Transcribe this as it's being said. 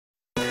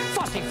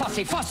fussy,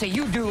 fussy, fussy.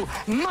 You do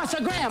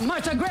Martha Graham,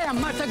 Martha Graham,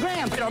 Martha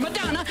Graham. Or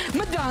Madonna,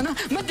 Madonna,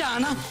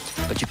 Madonna.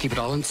 But you keep it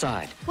all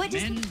inside. What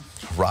is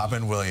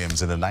Robin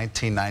Williams in the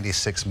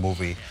 1996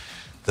 movie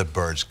The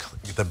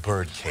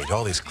Birdcage.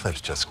 All these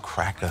clips just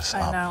crack us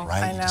up,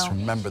 right? I know. Just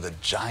remember the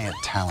giant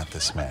talent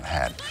this man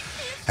had.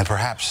 And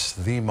perhaps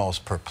the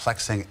most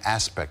perplexing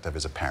aspect of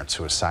his apparent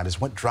suicide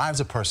is what drives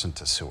a person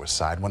to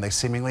suicide when they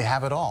seemingly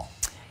have it all.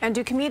 And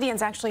do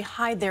comedians actually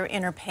hide their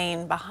inner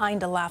pain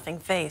behind a laughing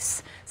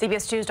face?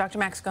 CBS 2's Dr.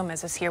 Max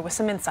Gomez is here with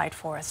some insight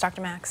for us.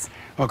 Dr. Max.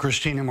 Well,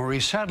 Christina Marie,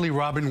 sadly,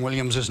 Robin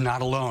Williams is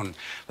not alone.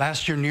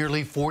 Last year,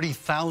 nearly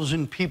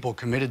 40,000 people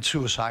committed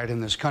suicide in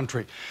this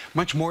country,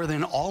 much more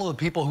than all of the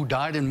people who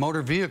died in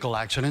motor vehicle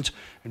accidents,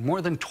 and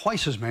more than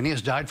twice as many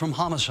as died from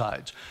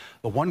homicides.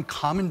 The one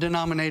common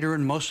denominator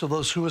in most of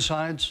those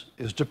suicides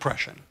is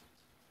depression.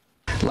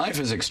 Life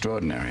is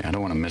extraordinary. I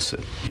don't want to miss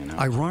it. You know?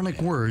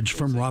 Ironic words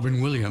from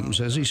Robin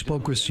Williams as he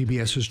spoke with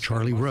CBS's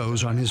Charlie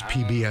Rose on his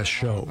PBS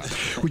show,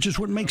 which is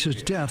what makes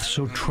his death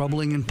so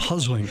troubling and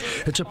puzzling.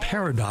 It's a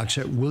paradox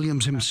that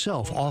Williams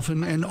himself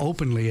often and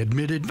openly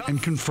admitted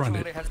and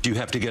confronted. Do you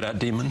have to get out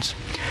demons?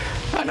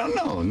 I don't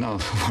know. No.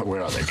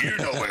 Where are they? You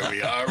know where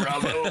we are,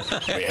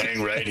 Robbo. We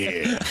hang right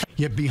here.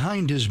 Yet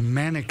behind his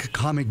manic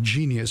comic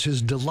genius,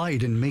 his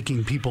delight in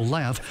making people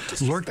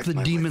laugh, lurked the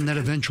demon that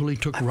eventually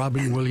took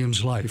Robin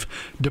Williams' life: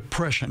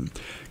 depression.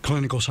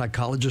 Clinical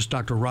psychologist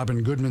Dr.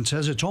 Robin Goodman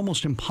says it's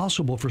almost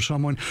impossible for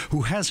someone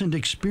who hasn't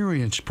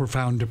experienced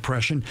profound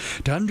depression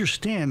to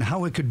understand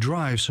how it could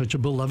drive such a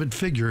beloved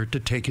figure to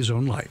take his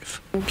own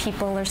life.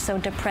 People are so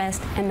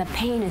depressed and the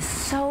pain is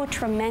so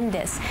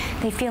tremendous.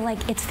 They feel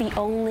like it's the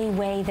only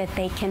way that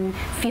they can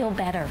feel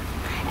better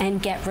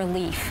and get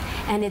relief.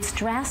 And it's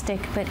drastic,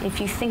 but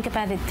if you think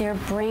about it, their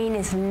brain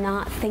is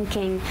not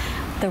thinking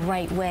the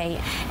right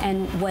way.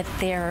 And what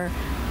they're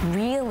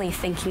really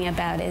thinking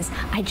about is,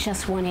 I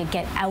just want to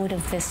get out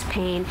of this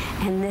pain,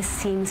 and this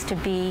seems to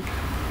be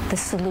the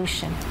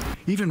solution.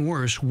 Even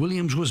worse,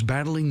 Williams was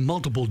battling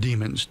multiple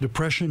demons: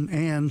 depression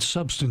and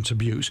substance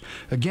abuse.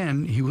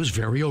 Again, he was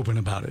very open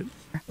about it.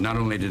 Not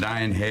only did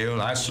I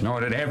inhale, I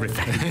snorted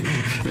everything.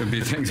 There'd be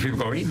things people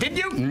go, did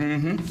you?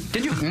 Mm-hmm.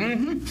 Did you?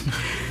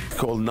 Mm-hmm. It's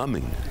called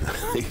numbing.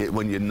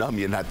 When you're numb,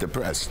 you're not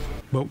depressed.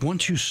 But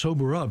once you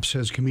sober up,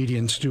 says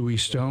comedian Stewie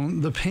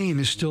Stone, the pain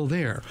is still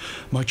there,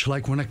 much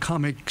like when a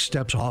comic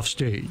steps off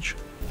stage.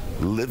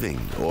 Living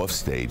off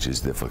stage is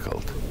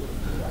difficult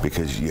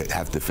because you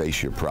have to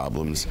face your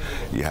problems.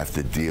 You have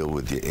to deal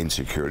with your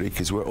insecurity,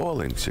 because we're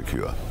all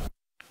insecure.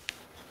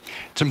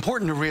 It's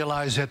important to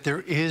realize that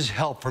there is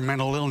help for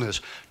mental illness.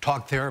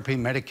 Talk therapy,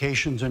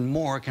 medications, and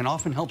more can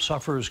often help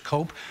sufferers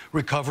cope,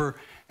 recover,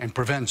 and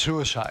prevent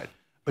suicide.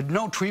 But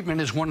no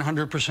treatment is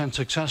 100%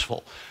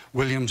 successful.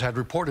 Williams had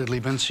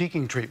reportedly been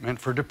seeking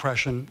treatment for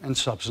depression and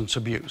substance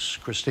abuse.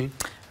 Christine?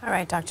 All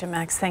right, Dr.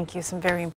 Max, thank you. Some very